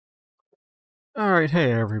Alright,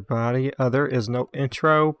 hey everybody. There is no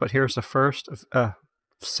intro, but here's the first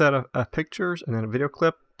set of pictures and then a video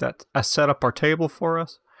clip that I set up our table for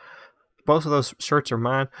us. Both of those shirts are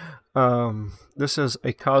mine. This is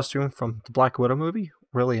a costume from the Black Widow movie.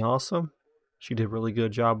 Really awesome. She did a really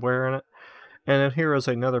good job wearing it. And then here is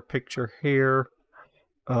another picture here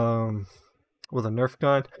with a Nerf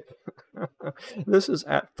gun. This is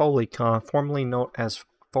at FoleyCon, formerly known as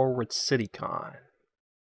Forward City Con.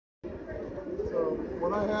 So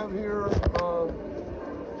what I have here,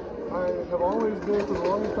 I have always been for the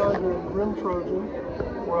longest time doing Grim Trojan,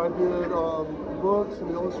 where I did books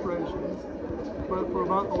and illustrations. But for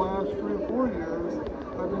about the last 3 or 4 years,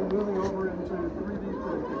 I've been moving over into 3D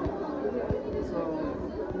printing. So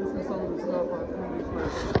this is some of the stuff I 3D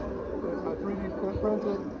printed. I 3D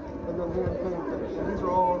printed and then hand painted. And these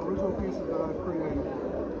are all original pieces that I've created.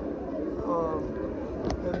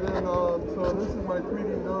 And then, so this is my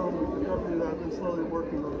 3D gnome, the company that I've been slowly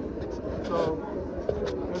working on. So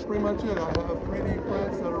that's pretty much it. I have 3D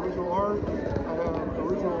prints that are original art, I have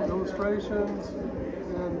original illustrations,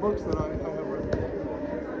 and books that I have written.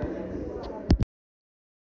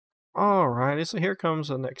 Alrighty, so here comes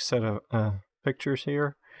the next set of pictures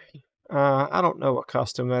here. I don't know what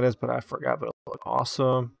costume that is, but I forgot, but it looked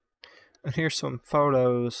awesome. And here's some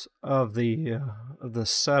photos of the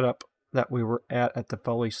setup that we were at the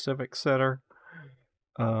Foley Civic Center.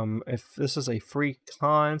 If this is a free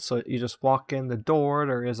con, so you just walk in the door,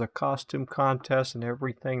 there is a costume contest and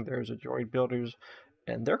everything. There's a droid builders,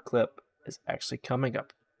 and their clip is actually coming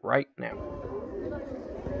up right now.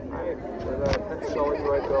 Hi, we're the Pensacola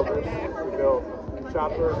droid builders. We built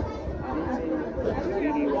Chopper,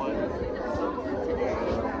 BT-1.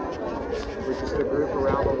 We're just a group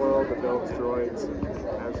around the world that builds droids and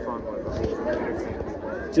has fun with them. Entertain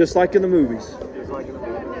people. Just like in the movies. Just like in the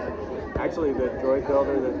movie. Actually, the droid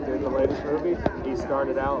builder that did the latest movie, he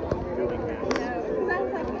started out doing this.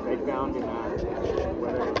 They found him at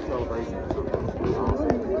whether it was Celebration or something. It was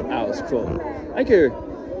awesome. That was cool. Thank you.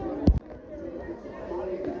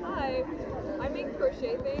 Hi, I make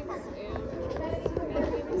crochet things and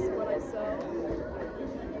things what I sell.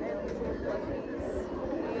 And some plushies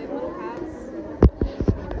and little hats.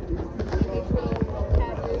 Make little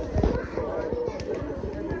cat ears.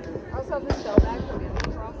 I also have this shell bag from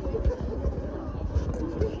Animal Crossing.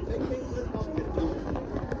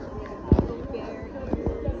 Little bear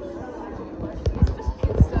ears. It's just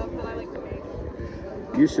cute stuff that I like to make.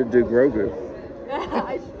 You should do Grogu.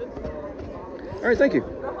 I should. Alright, thank you.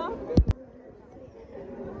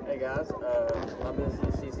 Hey guys, my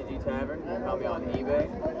business is CCG Tavern. You can call me on eBay.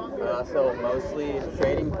 I sell mostly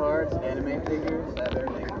trading cards, anime figures that are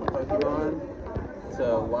named Pokemon.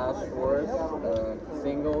 So Wild Schwartz,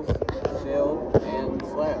 Singles, Shield, and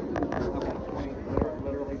Slab.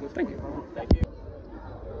 Thank you. Thank you.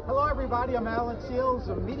 Hello everybody, I'm Alan Seals,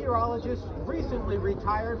 a meteorologist, recently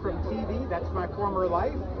retired from TV. That's my former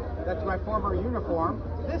life. That's my former uniform.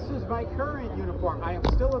 This is my current uniform. I am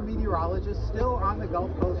still a meteorologist, still on the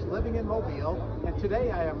Gulf Coast, living in Mobile. And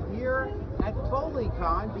today I am here at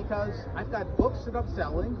FoleyCon because I've got books that I'm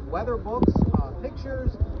selling, weather books,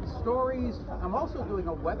 pictures, stories. I'm also doing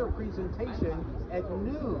a weather presentation at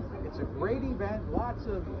noon. It's a great event, lots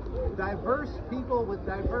of diverse people with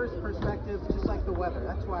diverse perspectives, just like the weather.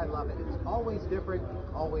 That's why I love it. It's always different,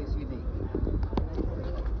 always unique.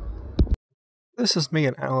 This is me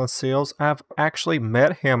and Alan Seals. I've actually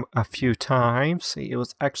met him a few times. He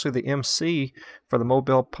was actually the MC for the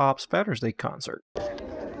Mobile Pops Veterans Day concert.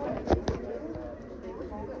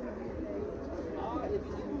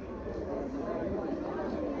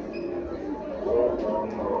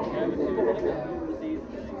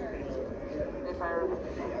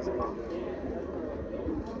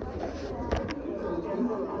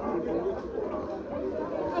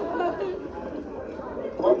 Can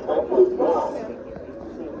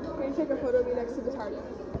you take a photo of me next to the target?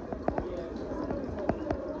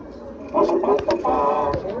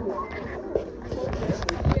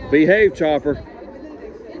 Behave, Chopper.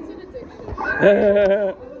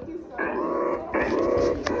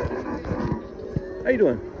 How you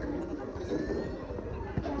doing?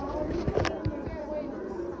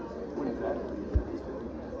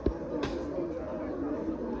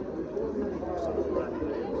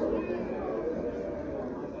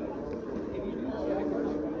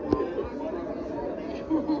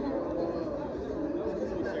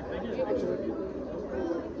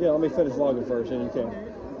 Yeah, let me finish logging first, and you can.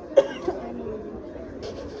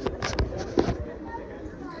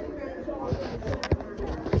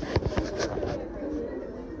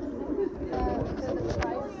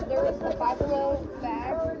 There was the 5 below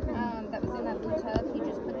bag that was in that blue tub. He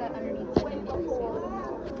just put that underneath the windows.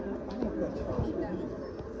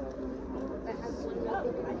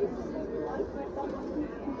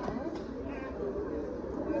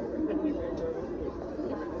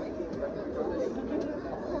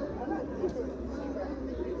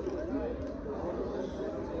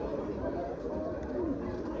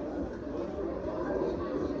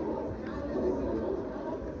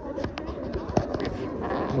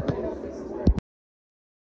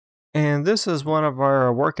 And this is one of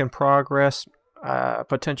our work in progress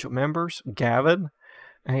potential members, Gavin.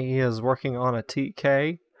 He is working on a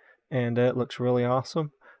TK, and it looks really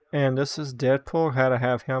awesome. And this is Deadpool. Had to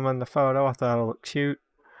have him in the photo. I thought it looked cute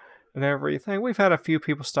and everything. We've had a few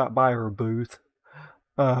people stop by our booth.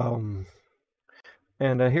 And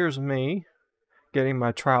here's me getting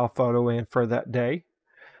my trial photo in for that day.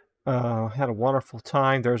 Had a wonderful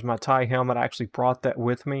time. There's my tie helmet. I actually brought that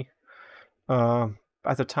with me.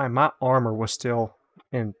 At the time, my armor was still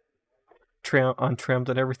in untrimmed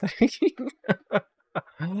and everything.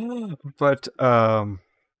 But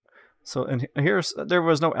so, and there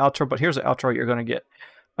was no outro, but here's the outro you're gonna get.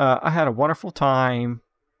 I had a wonderful time.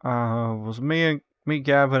 It was me,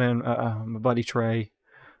 Gavin, and my buddy Trey.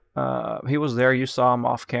 He was there. You saw him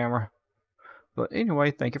off camera. But anyway,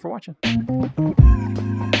 thank you for watching.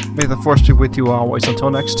 May the force be with you always. Until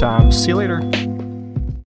next time, see you later.